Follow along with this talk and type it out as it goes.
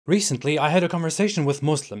Recently, I had a conversation with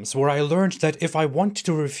Muslims where I learned that if I want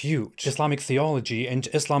to refute Islamic theology and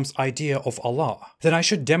Islam's idea of Allah, then I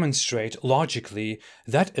should demonstrate logically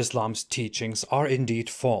that Islam's teachings are indeed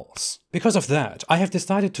false. Because of that, I have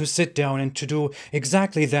decided to sit down and to do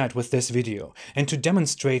exactly that with this video, and to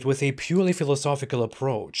demonstrate with a purely philosophical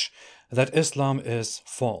approach that Islam is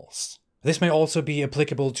false. This may also be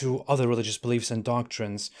applicable to other religious beliefs and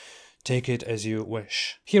doctrines. Take it as you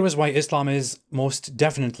wish. Here is why Islam is most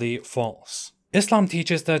definitely false. Islam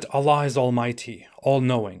teaches that Allah is Almighty,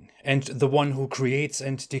 all-knowing, and the one who creates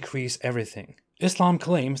and decrees everything. Islam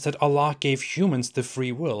claims that Allah gave humans the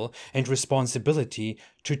free will and responsibility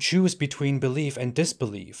to choose between belief and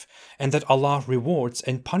disbelief, and that Allah rewards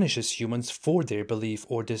and punishes humans for their belief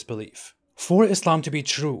or disbelief. For Islam to be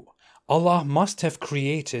true, Allah must have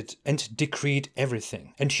created and decreed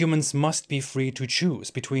everything, and humans must be free to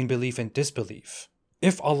choose between belief and disbelief.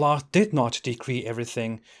 If Allah did not decree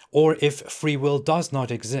everything, or if free will does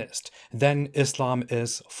not exist, then Islam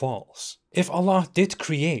is false. If Allah did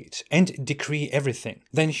create and decree everything,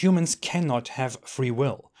 then humans cannot have free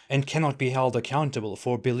will, and cannot be held accountable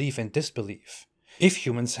for belief and disbelief. If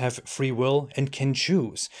humans have free will and can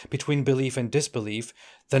choose between belief and disbelief,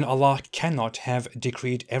 then Allah cannot have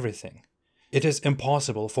decreed everything. It is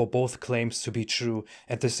impossible for both claims to be true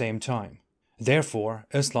at the same time. Therefore,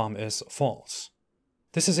 Islam is false.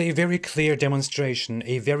 This is a very clear demonstration,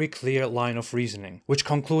 a very clear line of reasoning, which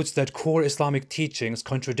concludes that core Islamic teachings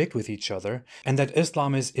contradict with each other, and that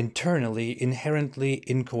Islam is internally, inherently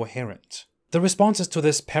incoherent. The responses to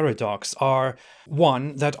this paradox are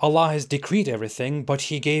 1. That Allah has decreed everything, but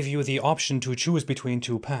He gave you the option to choose between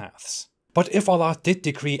two paths. But if Allah did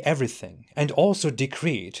decree everything, and also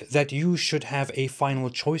decreed that you should have a final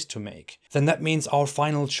choice to make, then that means our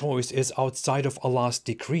final choice is outside of Allah's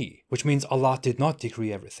decree, which means Allah did not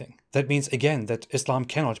decree everything. That means again that Islam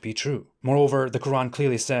cannot be true. Moreover, the Quran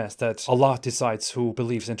clearly says that Allah decides who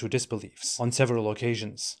believes and who disbelieves on several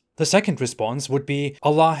occasions. The second response would be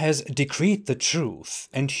Allah has decreed the truth,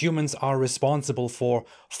 and humans are responsible for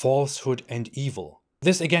falsehood and evil.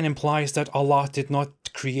 This again implies that Allah did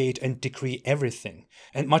not create and decree everything,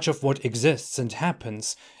 and much of what exists and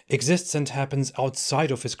happens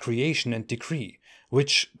outside of His creation and decree,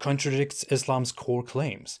 which contradicts Islam's core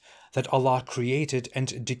claims, that Allah created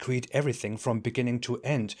and decreed everything from beginning to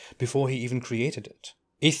end before He even created it.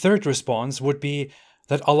 A third response would be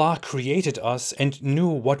that Allah created us and knew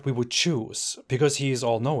what we would choose, because He is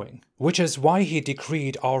all-knowing, which is why He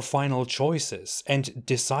decreed our final choices and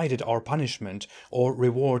decided our punishment or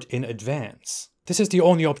reward in advance. This is the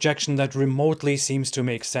only objection that remotely seems to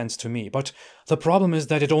make sense to me, but the problem is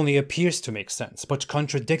that it only appears to make sense, but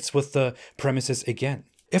contradicts with the premises again.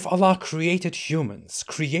 If Allah created humans,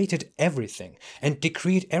 created everything, and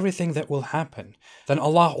decreed everything that will happen, then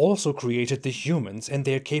Allah also created the humans and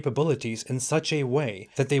their capabilities in such a way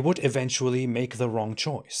that they would eventually make the wrong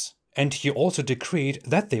choice. And He also decreed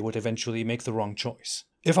that they would eventually make the wrong choice.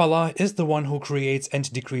 If Allah is the one who creates and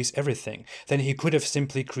decrees everything, then He could have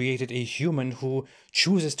simply created a human who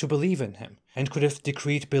chooses to believe in Him, and could have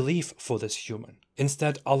decreed belief for this human.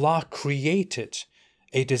 Instead, Allah created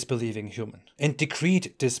a disbelieving human, and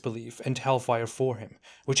decreed disbelief and hellfire for him,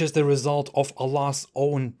 which is the result of Allah's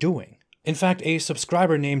own doing. In fact, a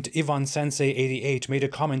subscriber named Ivan Sensei 88 made a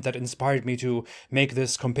comment that inspired me to make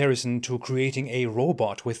this comparison to creating a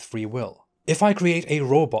robot with free will. If I create a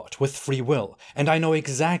robot with free will, and I know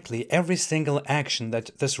exactly every single action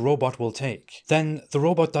that this robot will take, then the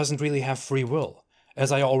robot doesn't really have free will, as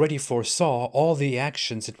I already foresaw all the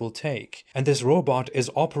actions it will take, and this robot is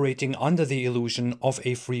operating under the illusion of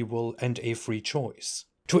a free will and a free choice.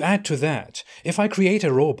 To add to that, if I create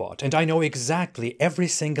a robot and I know exactly every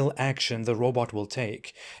single action the robot will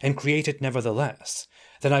take, and create it nevertheless,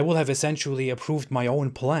 then I will have essentially approved my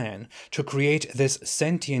own plan to create this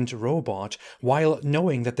sentient robot while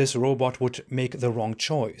knowing that this robot would make the wrong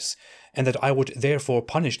choice, and that I would therefore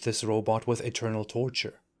punish this robot with eternal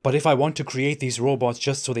torture. But if I want to create these robots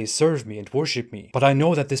just so they serve me and worship me, but I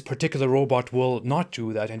know that this particular robot will not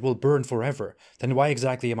do that and will burn forever, then why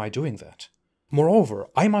exactly am I doing that? Moreover,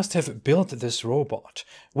 I must have built this robot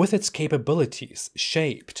with its capabilities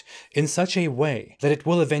shaped in such a way that it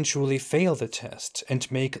will eventually fail the test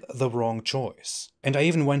and make the wrong choice. And I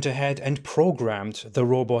even went ahead and programmed the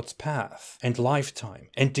robot's path and lifetime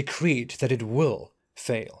and decreed that it will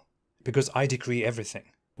fail, because I decree everything.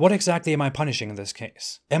 What exactly am I punishing in this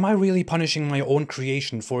case? Am I really punishing my own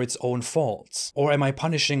creation for its own faults? Or am I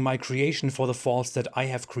punishing my creation for the faults that I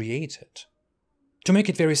have created? To make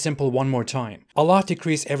it very simple one more time, Allah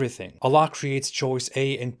decrees everything. Allah creates choice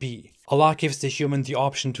A and B. Allah gives the human the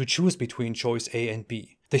option to choose between choice A and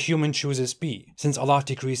B. The human chooses B. Since Allah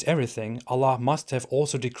decrees everything, Allah must have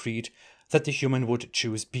also decreed that the human would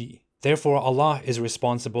choose B. Therefore, Allah is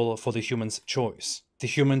responsible for the human's choice. The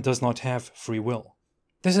human does not have free will.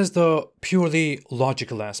 This is the purely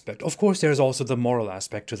logical aspect. Of course, there is also the moral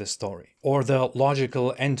aspect to this story, or the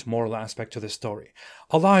logical and moral aspect to this story.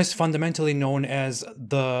 Allah is fundamentally known as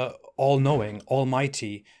the all-knowing,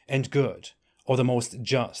 almighty, and good, or the most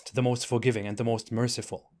just, the most forgiving, and the most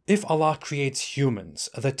merciful. If Allah creates humans,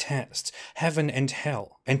 the test, heaven and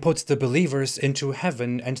hell, and puts the believers into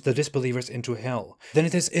heaven and the disbelievers into hell, then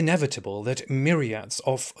it is inevitable that myriads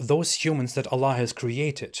of those humans that Allah has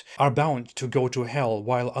created are bound to go to hell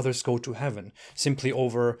while others go to heaven, simply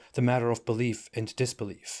over the matter of belief and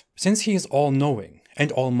disbelief. Since He is all-knowing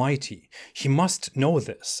and almighty, He must know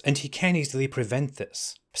this, and He can easily prevent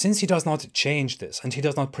this. Since He does not change this, and He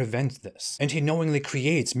does not prevent this, and He knowingly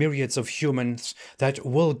creates myriads of humans that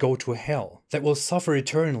will go to hell, that will suffer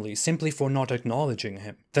eternally simply for not acknowledging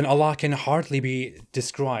Him, then Allah can hardly be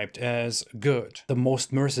described as good, the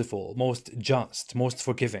most merciful, most just, most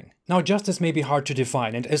forgiving. Now, justice may be hard to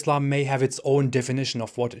define, and Islam may have its own definition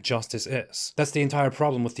of what justice is. That's the entire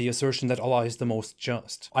problem with the assertion that Allah is the most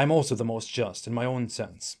just. I'm also the most just in my own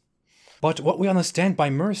sense. But what we understand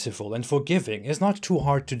by merciful and forgiving is not too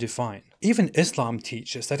hard to define. Even Islam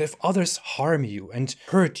teaches that if others harm you and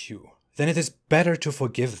hurt you, then it is better to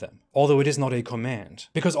forgive them, although it is not a command.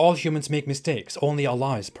 Because all humans make mistakes, only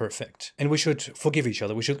Allah is perfect. And we should forgive each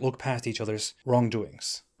other, we should look past each other's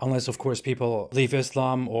wrongdoings. Unless, of course, people leave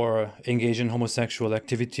Islam or engage in homosexual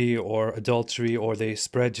activity or adultery, or they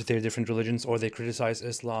spread their different religions, or they criticize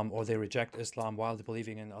Islam, or they reject Islam while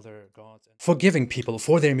believing in other gods. Forgiving people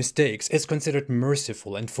for their mistakes is considered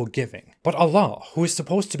merciful and forgiving. But Allah, who is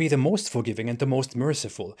supposed to be the most forgiving and the most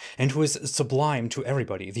merciful, and who is sublime to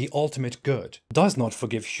everybody, the ultimate good, does not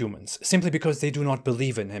forgive humans simply because they do not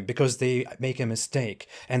believe in Him, because they make a mistake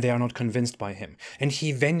and they are not convinced by Him. And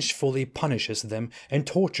He vengefully punishes them and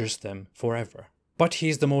tortures them forever. But He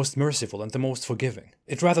is the most merciful and the most forgiving.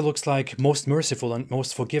 It rather looks like most merciful and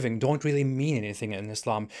most forgiving don't really mean anything in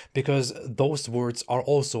Islam, because those words are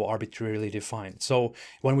also arbitrarily defined. So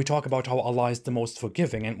when we talk about how Allah is the most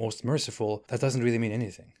forgiving and most merciful, that doesn't really mean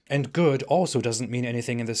anything. And good also doesn't mean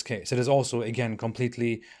anything in this case. It is also, again,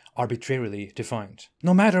 completely arbitrarily defined.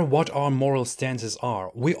 No matter what our moral stances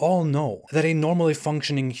are, we all know that a normally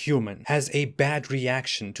functioning human has a bad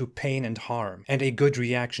reaction to pain and harm, and a good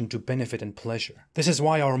reaction to benefit and pleasure. This is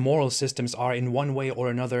why our moral systems are in one way or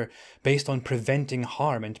another based on preventing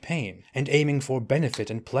harm and pain, and aiming for benefit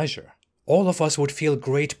and pleasure. All of us would feel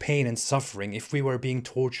great pain and suffering if we were being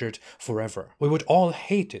tortured forever. We would all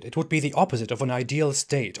hate it. It would be the opposite of an ideal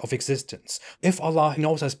state of existence. If Allah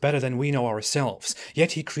knows us better than we know ourselves,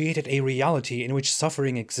 yet He created a reality in which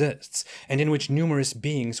suffering exists, and in which numerous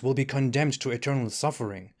beings will be condemned to eternal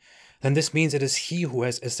suffering, then this means it is He who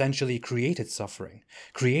has essentially created suffering,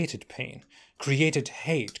 created pain, created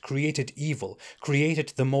hate, created evil,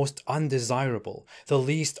 created the most undesirable, the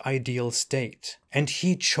least ideal state. And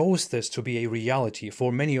He chose this to be a reality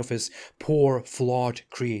for many of His poor, flawed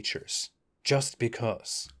creatures. Just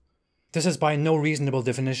because. This is by no reasonable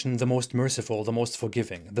definition the most merciful, the most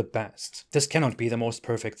forgiving, the best. This cannot be the most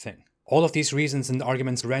perfect thing. All of these reasons and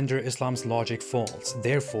arguments render Islam's logic false.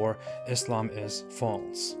 Therefore, Islam is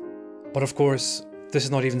false. But of course, this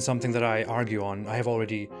is not even something that I argue on. I have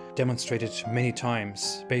already demonstrated many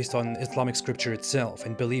times, based on Islamic scripture itself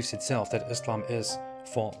and beliefs itself, that Islam is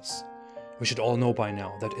false. We should all know by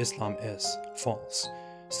now that Islam is false.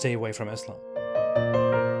 Stay away from Islam.